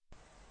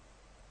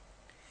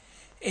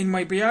In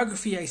my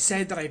biography, I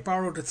said that I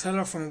borrowed a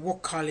thriller from a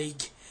work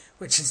colleague,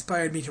 which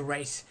inspired me to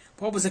write.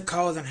 What was it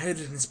called and how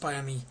did it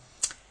inspire me?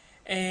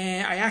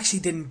 I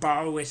actually didn't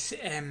borrow it.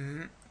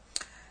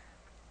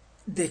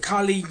 The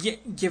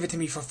colleague gave it to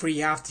me for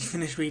free after he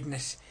finished reading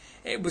it.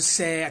 It was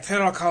a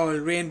thriller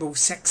called Rainbow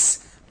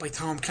Six by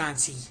Tom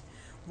Clancy.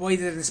 Why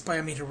did it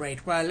inspire me to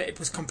write? Well, it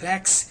was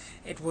complex.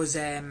 It was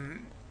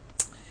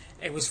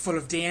full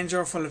of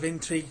danger, full of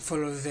intrigue,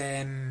 full of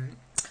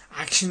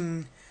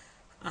action,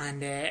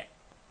 and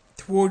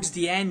towards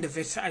the end of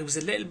it, I was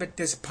a little bit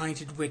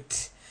disappointed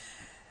with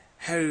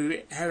how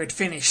it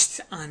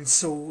finished, and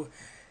so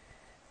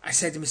I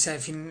said to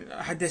myself,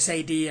 I had this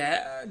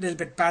idea, a little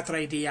bit better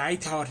idea, I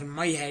thought in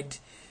my head,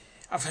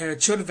 of how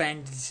it should have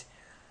ended,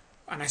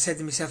 and I said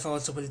to myself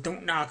also, well,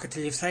 don't knock it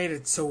till you've tried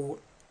it. So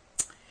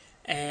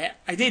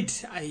I did.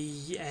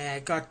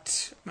 I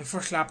got my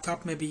first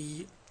laptop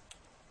maybe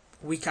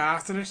a week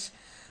after it,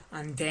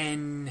 and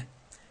then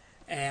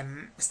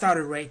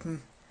started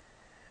writing.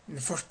 And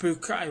the first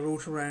book I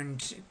wrote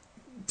around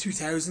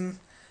 2000.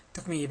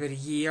 Took me about a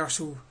year or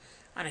so,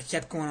 and I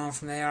kept going on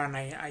from there, and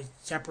I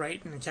kept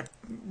writing and kept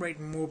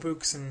writing more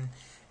books and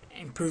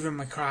improving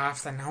my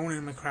craft and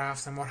honing my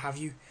craft and what have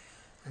you.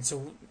 And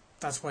so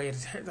that's why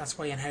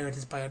and how it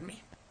inspired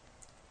me.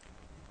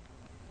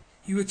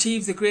 You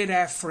achieved the grade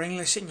F for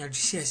English in your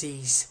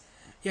GCSEs,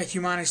 yet you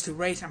managed to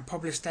write and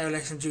publish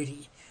Dialects on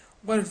Duty.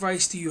 What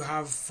advice do you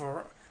have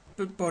for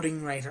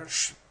budding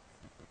writers?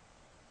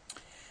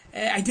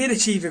 I did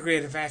achieve a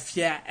grade of F,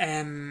 yeah.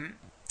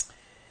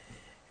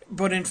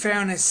 But in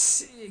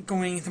fairness,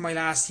 going into my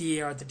last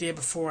year, or the day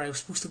before I was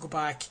supposed to go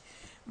back,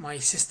 my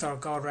sister,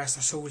 God rest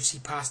her soul, she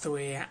passed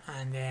away,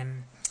 and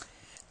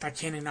that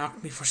kind of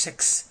knocked me for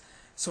six.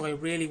 So I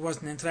really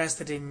wasn't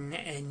interested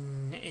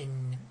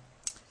in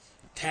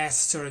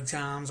tests or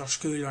exams or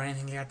school or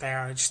anything like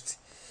that.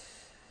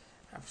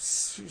 I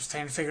was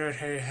trying to figure out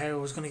how I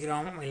was going to get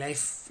on with my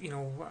life,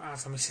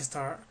 after my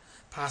sister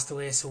passed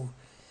away. So,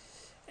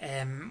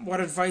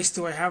 what advice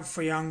do I have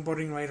for young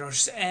budding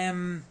writers?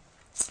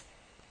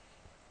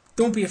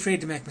 Don't be afraid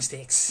to make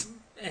mistakes.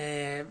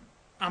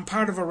 I'm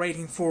part of a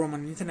writing forum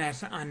on the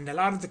internet, and a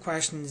lot of the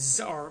questions,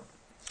 or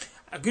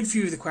a good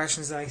few of the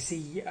questions that I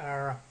see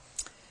are,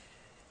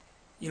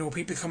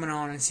 people coming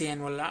on and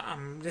saying, well,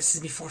 this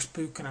is my first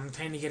book and I'm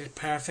trying to get it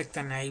perfect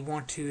and I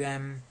want to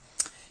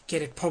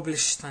get it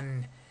published,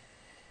 and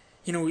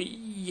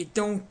you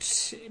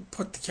don't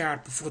put the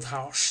cart before the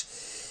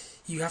horse.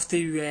 You have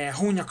to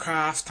hone your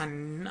craft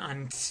and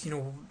learn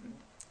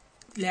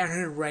how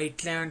to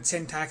write, learn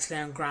syntax,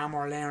 learn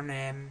grammar,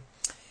 learn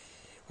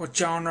what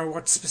genre,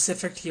 what's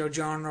specific to your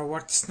genre,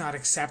 what's not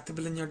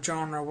acceptable in your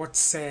genre,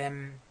 what's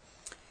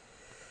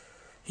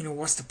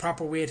what's the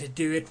proper way to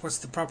do it, what's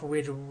the proper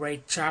way to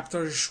write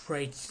chapters,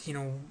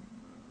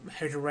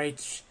 how to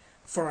write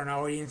for an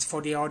audience,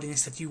 for the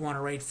audience that you want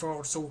to write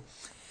for. So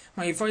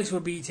my advice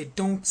would be to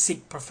don't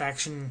seek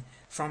perfection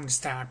from the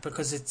start,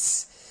 because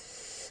it's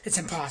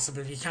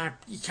impossible. You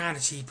can't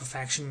achieve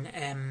perfection.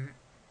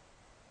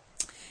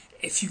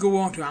 If you go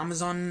onto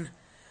Amazon,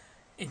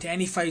 into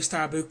any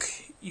 5-star book,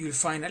 you'll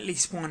find at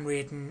least one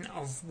rating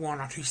of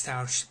 1 or 2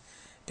 stars,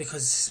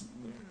 because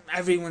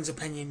everyone's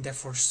opinion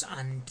differs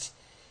and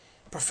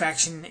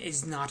perfection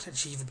is not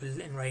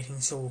achievable in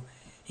writing. So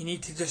you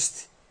need to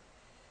just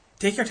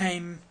take your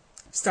time,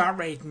 start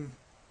writing,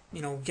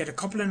 get a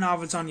couple of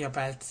novels on your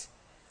belt,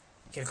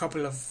 get a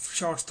couple of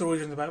short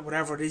stories on the belt,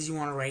 whatever it is you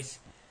want to write,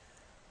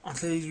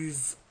 until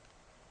you've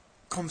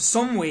come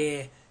some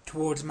way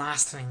towards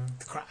mastering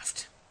the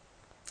craft.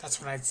 That's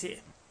what I'd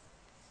say.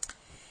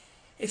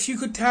 If you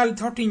could tell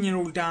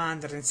 13-year-old Dan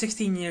that in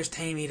 16 years'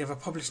 time he'd have a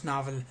published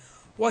novel,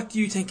 what do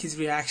you think his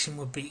reaction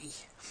would be?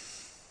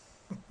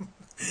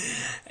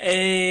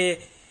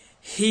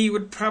 He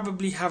would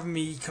probably have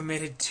me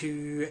committed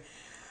to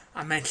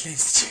a mental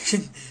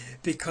institution,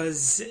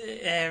 because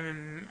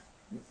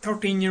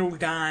 13-year-old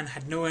Dan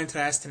had no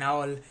interest in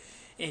all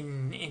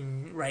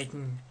in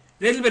writing.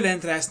 A little bit of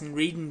interest in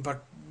reading,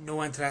 but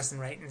no interest in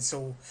writing.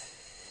 So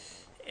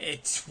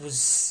it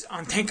was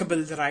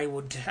unthinkable that I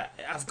would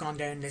have gone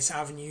down this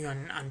avenue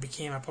and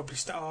became a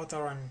published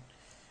author, and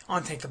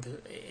unthinkable.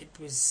 It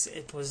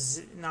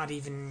was not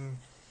even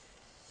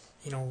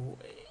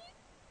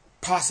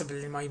possible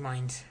in my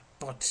mind.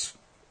 But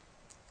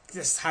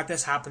this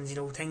happens,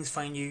 things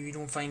find you, you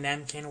don't find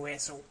them kind of way.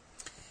 So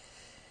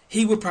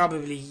he would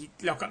probably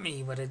look at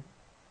me with a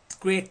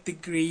great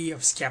degree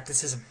of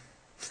skepticism.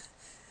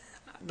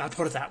 I'll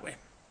put it that way.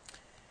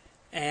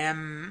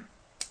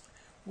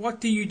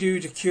 What do you do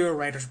to cure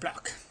writer's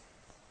block?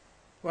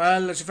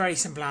 Well, there's a very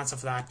simple answer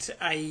for that.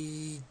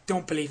 I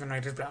don't believe in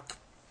writer's block.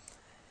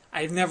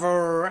 I've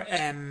never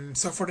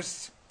suffered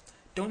it.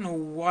 Don't know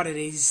what it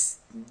is.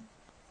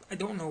 I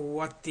don't know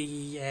what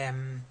the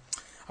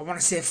I want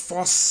to say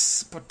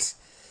fuss, but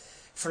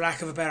for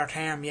lack of a better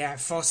term, yeah,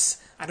 fuss.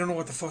 I don't know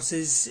what the fuss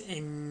is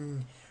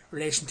in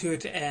relation to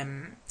it.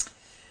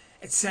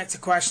 It's a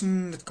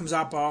question that comes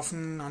up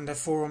often on the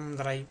forum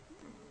that I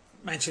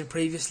mentioned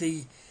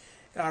previously.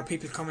 There are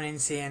people coming in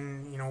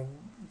saying,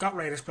 got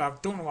writer's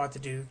block, don't know what to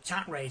do,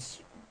 can't write,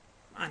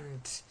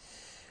 and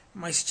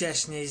my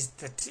suggestion is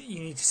that you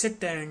need to sit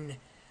down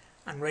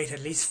and write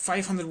at least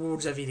 500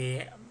 words every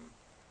day,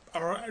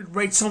 or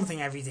write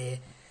something every day,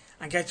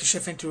 and get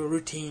yourself into a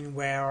routine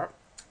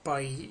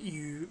whereby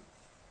you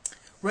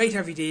write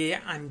every day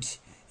and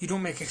you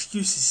don't make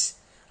excuses.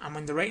 And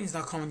when the writing's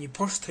not coming, you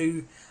push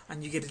through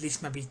and you get at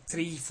least maybe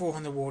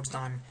 300-400 words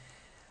done,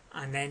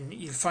 and then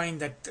you'll find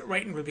that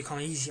writing will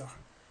become easier.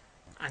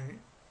 And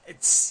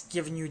it's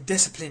giving you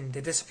discipline,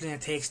 the discipline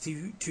it takes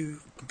to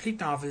complete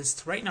novels,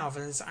 to write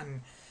novels,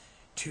 and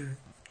to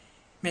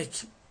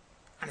make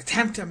an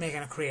attempt at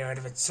making a career out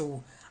of it.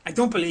 So I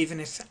don't believe in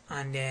it,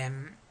 and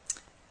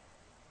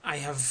I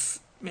have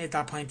made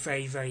that point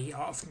very, very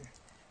often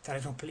that I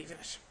don't believe in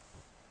it.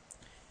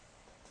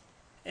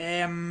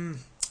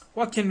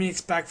 What can we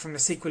expect from the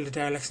sequel to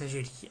Derelicts in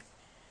Duty?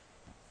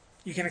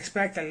 You can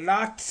expect a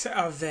lot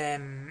of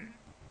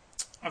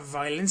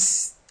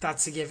violence.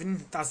 That's a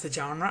given. That's the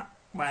genre.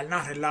 Well,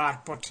 not a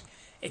lot, but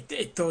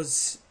it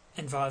does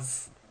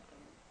involve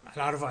a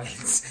lot of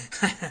violence.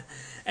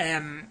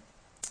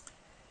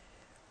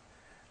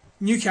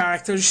 New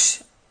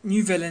characters,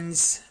 new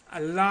villains.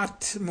 A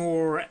lot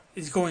more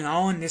is going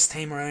on this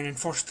time around in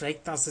First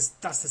Strike. That's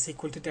the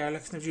sequel to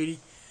Derelicts in Duty.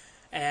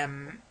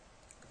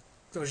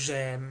 There's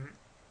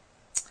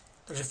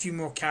a few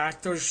more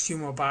characters, a few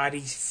more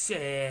bodies.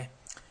 There's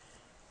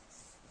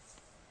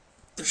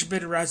a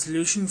bit of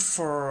resolution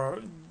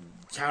for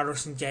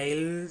Garrus and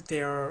Gale.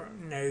 They're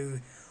now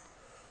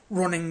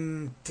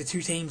running the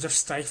 2 teams of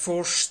Strike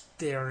Force.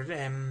 They're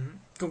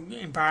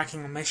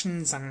embarking on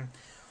missions and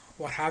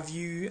what have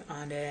you.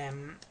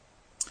 And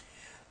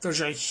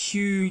there's a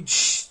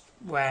huge,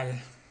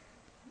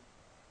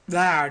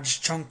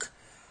 large chunk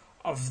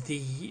of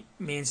the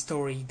main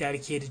story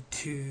dedicated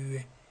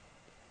to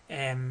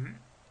 2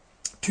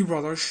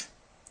 brothers,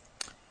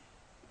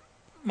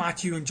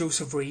 Matthew and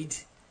Joseph Reed,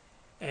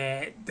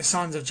 the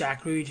sons of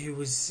Jack Reed, who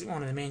was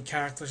one of the main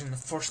characters in the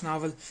first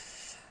novel.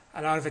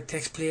 A lot of it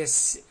takes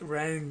place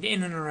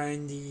in and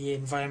around the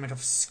environment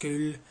of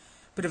school.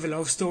 Bit of a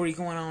love story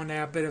going on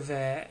there, a bit of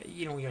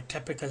your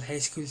typical high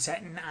school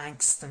setting,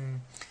 angst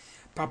and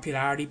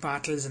popularity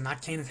battles and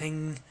that kind of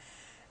thing.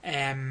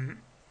 And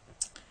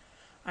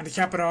to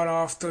cap it all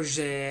off, there's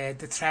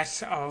the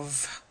threat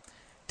of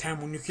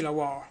thermonuclear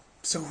war.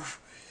 So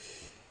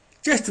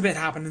just a bit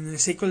happening in the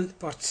sequel,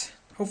 but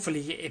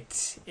hopefully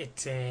it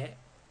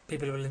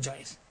people will enjoy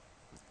it.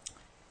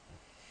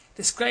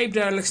 Describe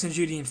Derelicts in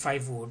Duty in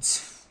 5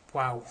 words.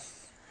 Wow.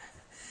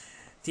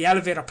 The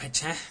elevator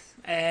pitch, huh?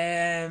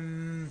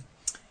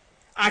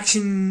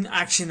 Action,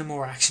 and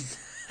more action.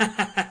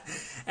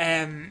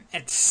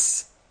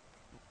 It's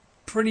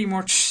pretty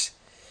much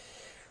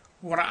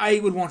what I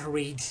would want to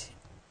read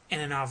in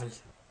a novel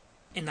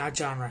in that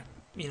genre.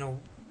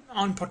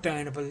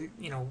 Unputdownable,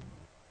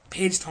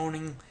 page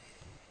turning,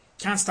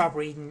 can't stop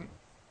reading.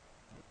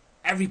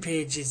 Every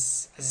page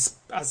is as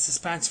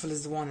suspenseful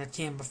as the one that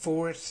came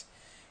before it.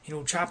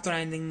 Chapter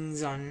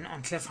endings on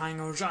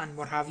cliffhangers and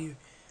what have you.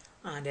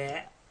 And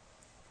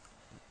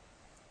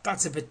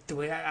that's a bit the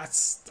way.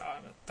 That's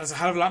a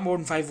hell of a lot more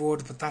than 5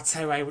 words, but that's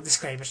how I would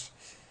describe it.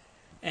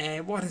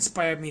 What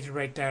inspired me to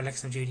write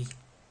Derelicts in Duty?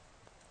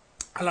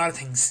 A lot of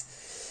things.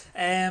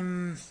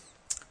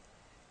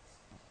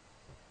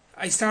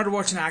 I started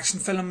watching action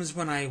films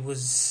when I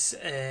was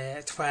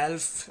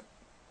 12.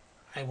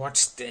 I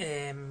watched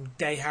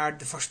Die Hard,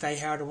 the first Die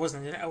Hard.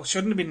 I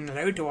shouldn't have been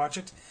allowed to watch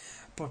it,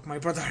 but my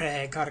brother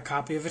got a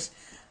copy of it,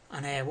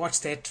 and I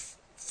watched it,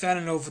 fell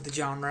in love with the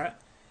genre.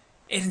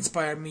 It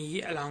inspired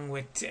me, along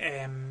with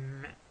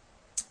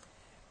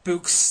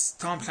books,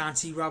 Tom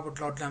Clancy, Robert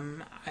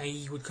Ludlum.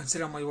 I would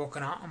consider my work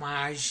an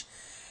homage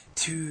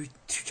to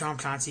Tom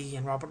Clancy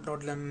and Robert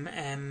Ludlum.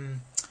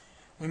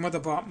 My mother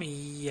bought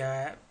me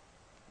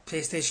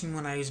PlayStation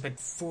when I was about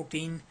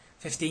 14,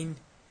 15.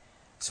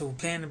 So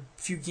playing a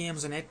few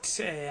games on it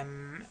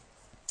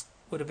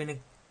would have been a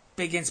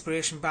big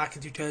inspiration back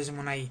in 2000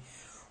 when I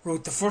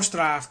wrote the first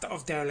draft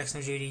of Derelicts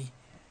in Duty.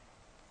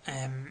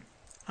 And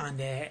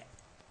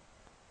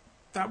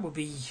that would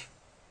be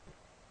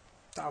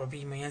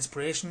my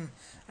inspiration.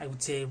 I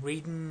would say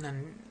reading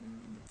and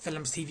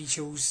films, TV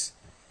shows,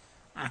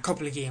 and a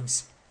couple of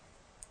games.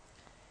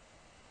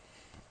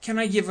 Can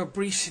I give a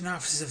brief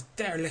synopsis of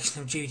Derelicts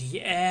in Duty?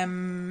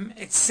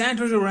 It's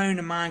centred around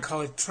a man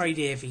called Troy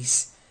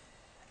Davies,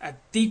 a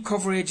deep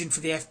cover agent for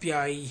the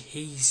FBI.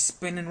 He's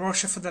been in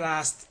Russia for the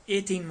last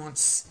 18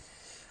 months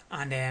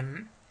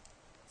and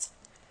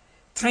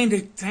trying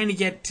to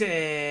get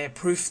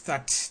proof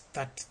that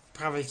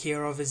Pavel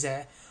Kirov is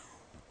a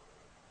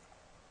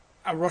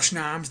Russian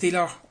arms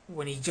dealer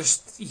when he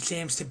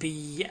claims to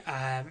be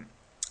a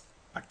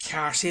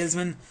car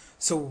salesman.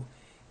 So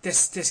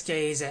this guy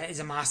is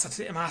a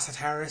master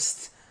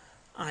terrorist,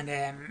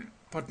 and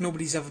but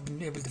nobody's ever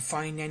been able to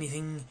find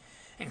anything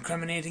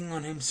incriminating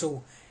on him.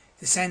 So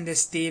they send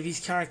this Davies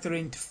character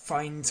in to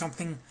find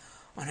something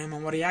on him,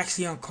 and what he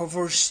actually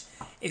uncovers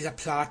is a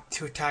plot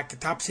to attack a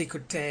top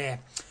secret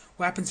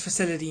weapons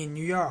facility in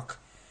New York.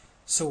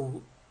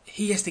 So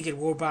he has to get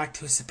word back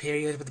to his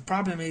superiors. But the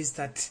problem is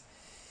that,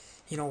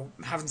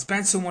 having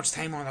spent so much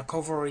time on the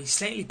cover, he's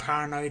slightly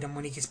paranoid, and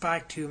when he gets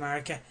back to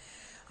America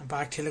and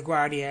back to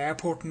LaGuardia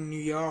Airport in New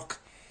York,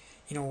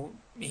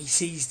 he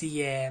sees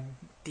the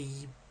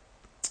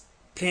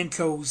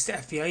plainclothes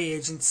FBI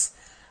agents,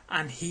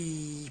 and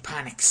he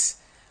panics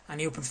and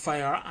he opens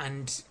fire,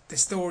 and the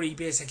story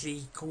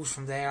basically goes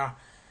from there.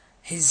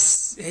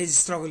 His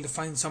struggle to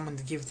find someone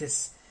to give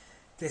this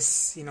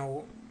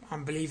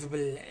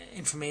unbelievable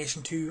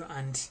information to,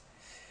 and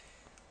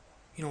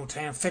trying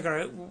to figure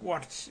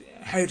out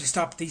how to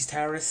stop these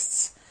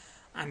terrorists.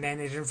 And then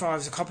it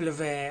involves a couple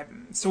of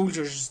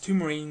soldiers, 2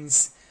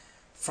 Marines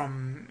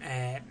from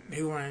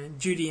who were on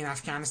duty in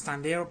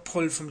Afghanistan. They were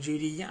pulled from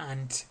duty,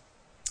 and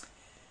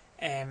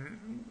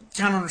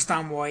can't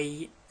understand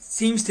why.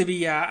 Seems to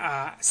be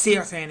a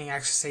SEER training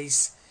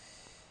exercise.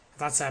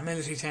 That's a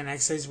military training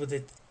exercise with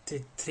it to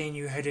train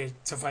you how to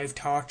survive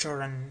torture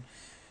and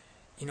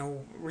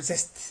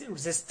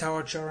resist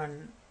torture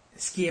and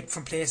escape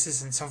from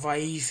places and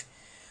survive.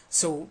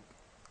 So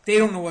they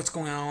don't know what's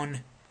going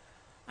on.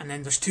 And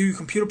then there's 2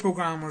 computer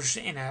programmers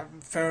in a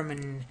firm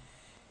in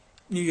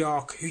New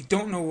York who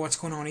don't know what's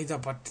going on either,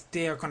 but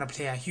they are going to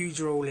play a huge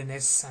role in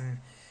this. And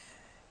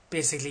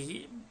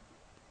basically,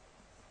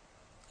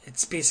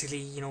 it's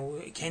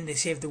can they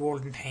save the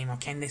world in time, or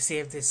can they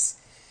save this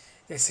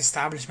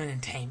establishment in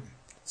time?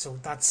 So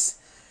that's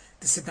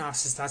the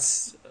synopsis.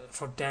 That's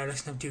for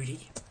dereliction of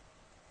duty.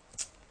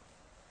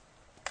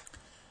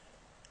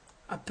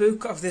 A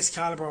book of this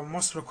caliber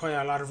must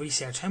require a lot of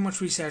research. How much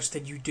research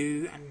did you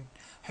do, and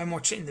how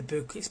much in the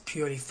book is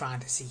purely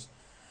fantasy?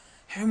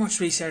 How much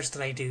research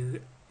did I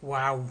do?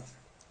 Wow.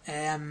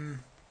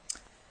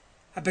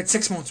 About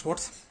 6 months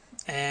worth.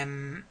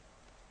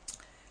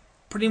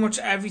 Pretty much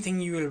everything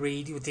you will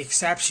read, with the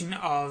exception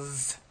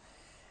of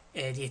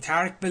the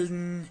Ataric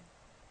building,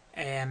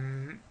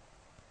 the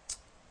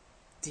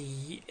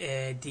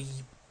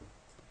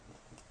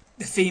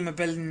FEMA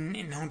building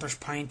in Hunters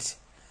Point,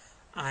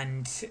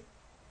 and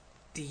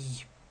the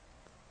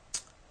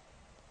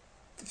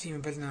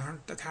FEMA building,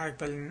 the Ataric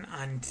building,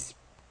 and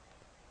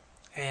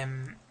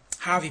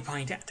Harvey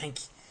Point. I think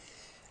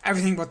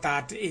everything but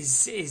that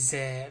is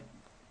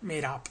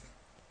made up.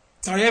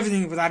 Sorry,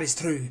 everything but that is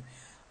true,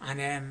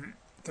 and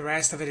the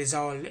rest of it is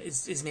all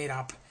is made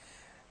up.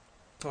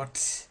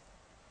 But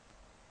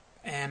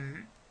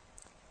it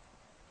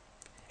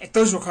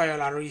does require a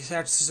lot of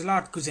research. There's a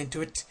lot goes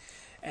into it.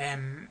 A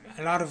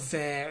lot of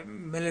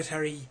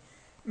military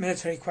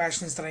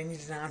questions that I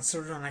needed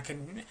answered, and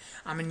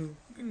I'm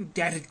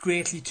indebted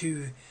greatly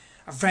to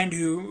a friend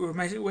who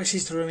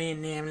wishes to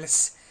remain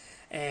nameless.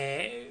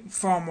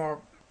 Former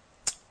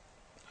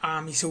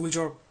army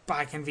soldier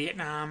back in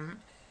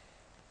Vietnam.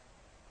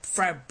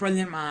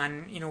 Brilliant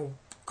man,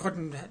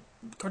 couldn't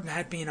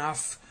help me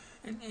enough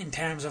in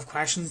terms of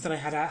questions that I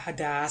had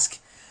to ask,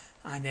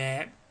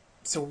 and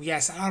so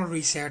yes, a lot of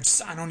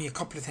research and only a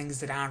couple of things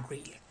that aren't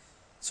real.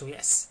 So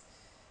yes,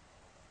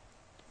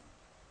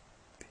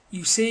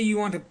 you say you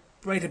want to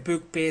write a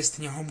book based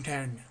in your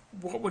hometown.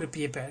 What would it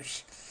be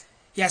about?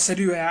 Yes, I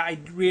do. I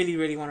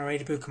really want to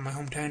write a book in my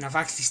hometown. I've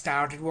actually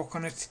started work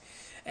on it.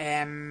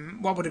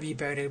 What would it be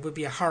about? It would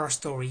be a horror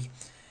story.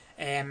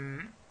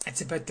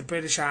 It's about the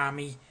British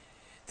Army.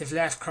 They've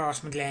left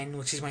Crossmaglen,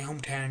 which is my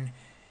hometown.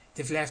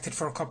 They've left it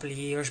for a couple of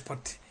years,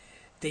 but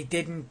they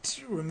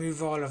didn't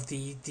remove all of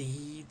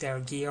their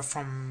gear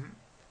from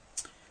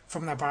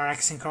their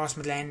barracks in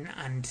Crossmaglen,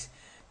 and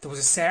there was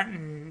a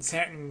certain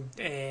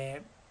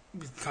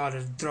we call it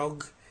a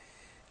drug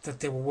that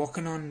they were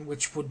working on,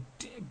 which would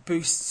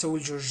boost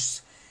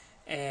soldiers'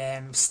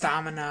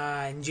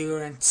 stamina,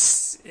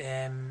 endurance,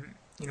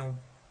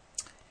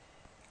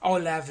 all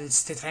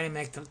levels, to try to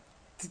make them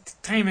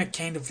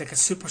kind of like a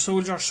super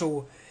soldier.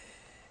 So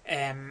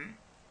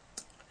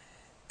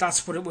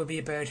that's what it will be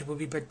about. It will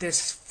be about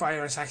this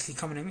virus actually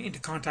coming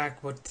into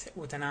contact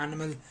with an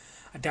animal,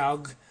 a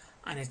dog,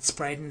 and it's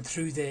spreading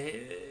through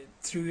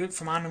it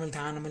from animal to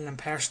animal and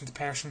person to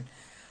person,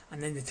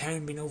 and then the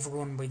town being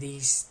overrun by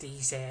these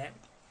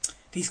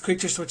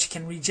creatures which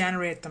can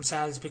regenerate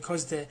themselves,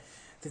 because the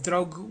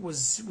drug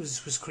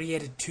was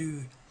created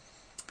to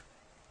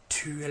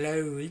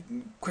allow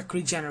quick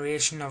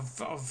regeneration of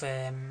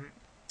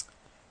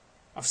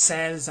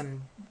cells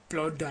and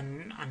blood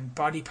and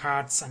body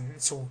parts,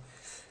 and so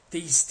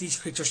these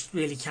creatures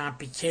really can't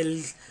be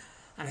killed.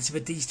 And it's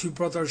about these 2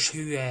 brothers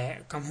who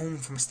come home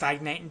from a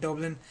stag night in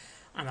Dublin,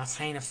 and are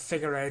trying to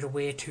figure out a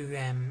way to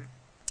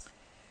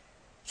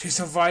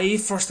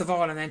survive first of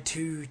all, and then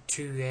to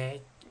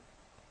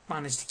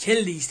manage to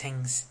kill these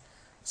things.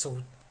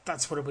 So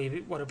that's what it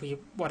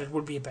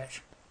would be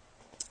about.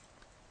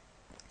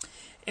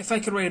 If I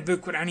could write a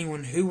book with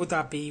anyone, who would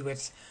that be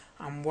with,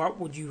 and what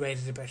would you write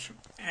it about?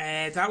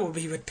 That would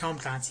be with Tom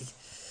Clancy,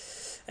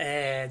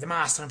 the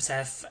master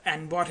himself.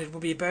 And what it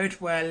would be about,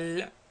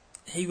 well,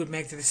 he would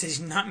make the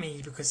decision, not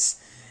me, because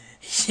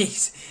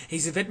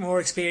he's a bit more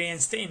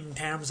experienced in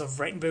terms of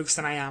writing books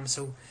than I am,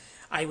 so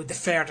I would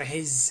defer to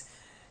his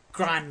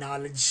grand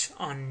knowledge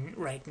on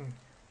writing.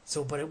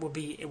 So, but it would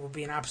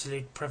be an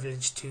absolute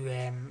privilege to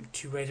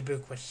write a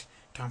book with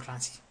Tom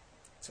Clancy.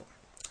 So,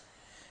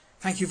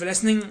 thank you for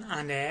listening,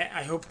 and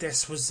I hope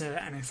this was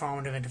an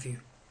informative interview.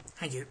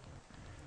 Thank you.